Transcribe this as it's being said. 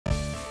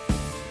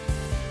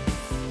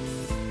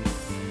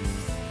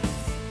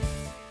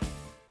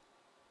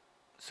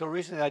So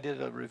recently I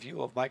did a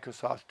review of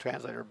Microsoft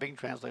Translator, Bing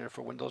Translator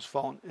for Windows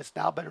Phone. It's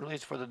now been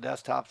released for the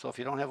desktop, so if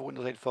you don't have a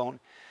Windows 8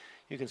 phone,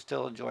 you can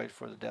still enjoy it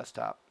for the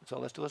desktop. So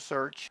let's do a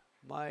search.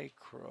 Microsoft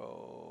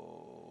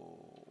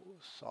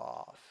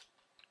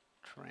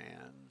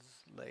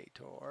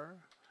Translator.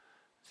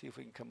 See if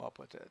we can come up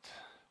with it.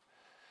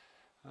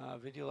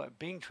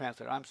 Bing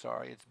Translator. I'm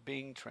sorry, it's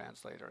Bing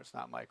Translator. It's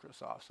not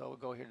Microsoft. So we'll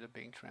go here to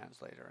Bing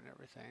Translator and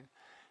everything.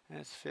 And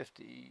it's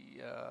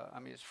 50,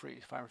 it's free,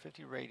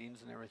 550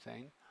 ratings and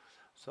everything.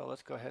 So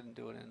let's go ahead and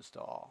do an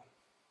install.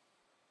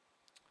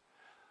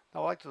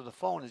 Now, what I like with the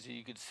phone is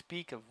you could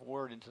speak a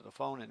word into the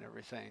phone and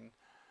everything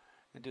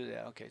and do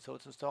that. Okay, so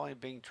it's installing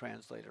Bing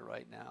Translator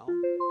right now.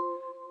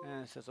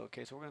 And it says,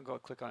 okay, so we're going to go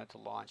click on it to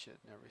launch it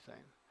and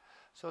everything.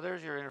 So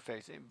there's your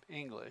interface,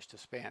 English to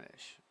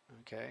Spanish.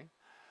 Okay,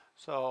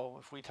 so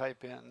if we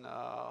type in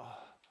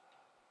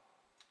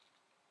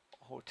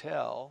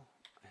hotel,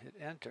 hit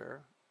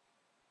enter,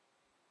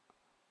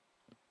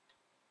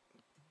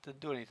 doesn't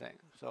do anything.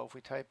 So if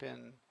we type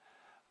in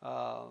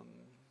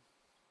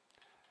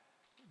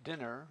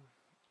dinner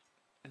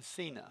and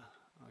cena,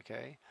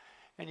 okay,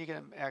 and you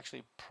can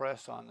actually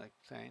press on the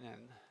thing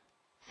and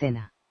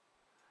Cena.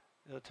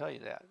 it'll tell you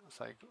that. It's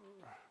like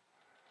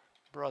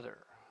brother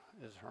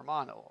is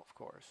hermano, of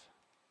course.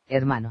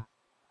 Hermano.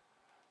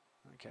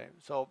 Okay,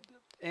 so,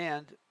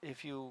 and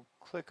if you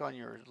click on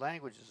your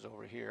languages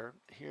over here,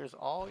 here's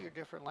all your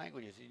different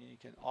languages. You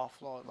can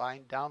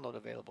offline download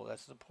available.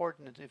 That's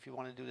important if you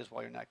want to do this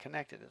while you're not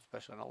connected,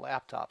 especially on a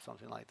laptop,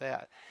 something like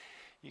that.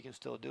 You can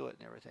still do it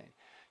and everything.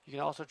 You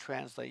can also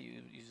translate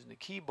using the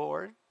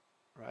keyboard,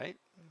 right?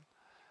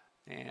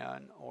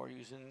 And or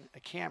using a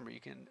camera. You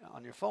can,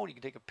 on your phone, you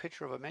can take a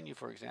picture of a menu,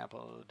 for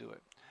example, it'll do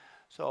it.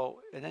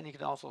 So, and then you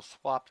can also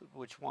swap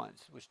which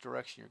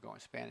direction you're going,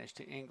 Spanish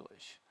to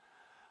English.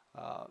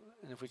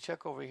 And if we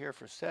check over here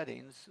for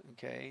settings,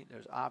 okay,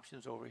 there's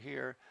options over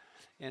here,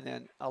 and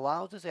then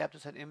allows this app to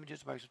send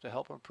images to Microsoft to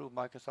help improve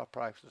Microsoft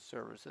products and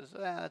services.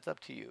 That's up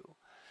to you.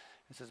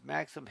 It says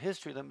maximum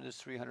history limit is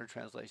 300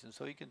 translations,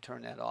 so you can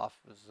turn that off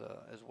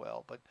as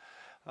well, but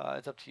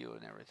it's up to you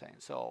and everything.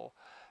 So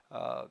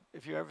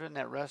if you're ever in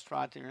that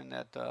restaurant, you're in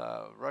that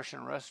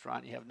Russian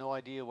restaurant, you have no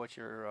idea what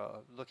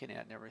you're looking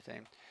at and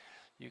everything,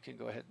 you can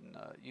go ahead and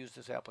use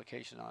this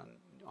application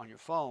on your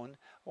phone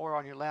or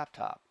on your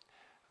laptop.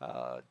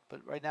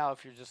 But right now,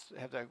 if you just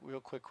have that real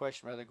quick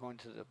question, rather than going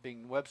to the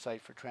Bing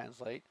website for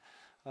translate,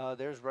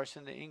 there's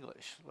Russian to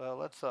English. Well,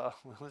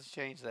 let's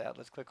change that.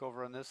 Let's click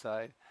over on this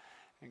side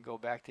and go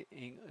back to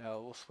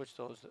we'll switch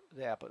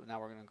that, but now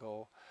we're going to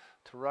go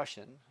to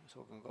Russian. So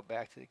we're going to go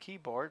back to the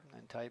keyboard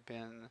and type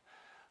in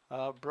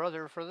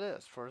brother for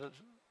this,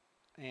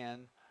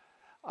 and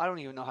I don't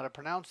even know how to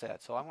pronounce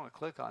that, so I'm going to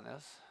click on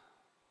this.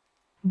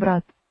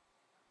 Brat.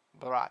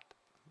 Brat.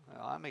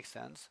 Well, that makes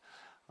sense.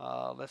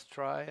 Let's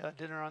try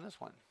dinner on this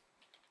one.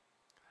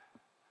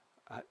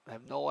 I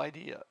have no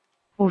idea.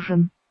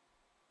 Ужин.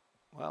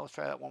 Well, let's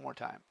try that one more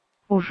time.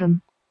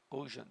 Ужин.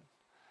 Ужин.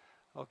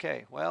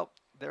 Okay, well,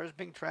 there's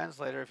Bing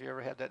Translator if you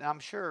ever had that. And I'm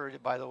sure,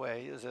 by the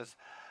way, is this,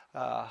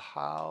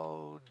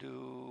 how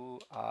do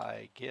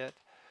I get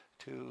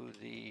to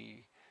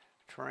the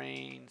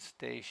train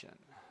station?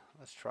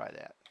 Let's try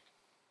that.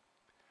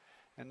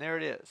 And there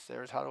it is.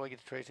 There's how do I get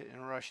to trace it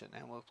in Russian.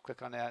 And we'll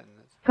click on that.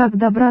 And Как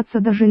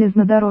добраться до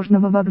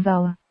железнодорожного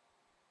вокзала?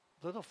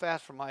 a little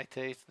fast for my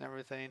taste and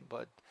everything,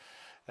 but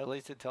at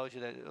least it tells you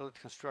that it'll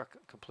construct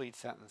complete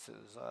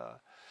sentences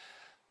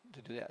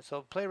to do that.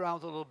 So play around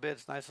with it a little bit.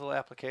 It's a nice little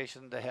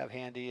application to have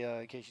handy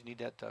in case you need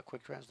that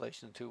quick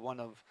translation to one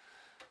of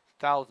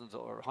thousands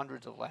or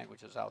hundreds of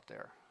languages out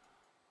there.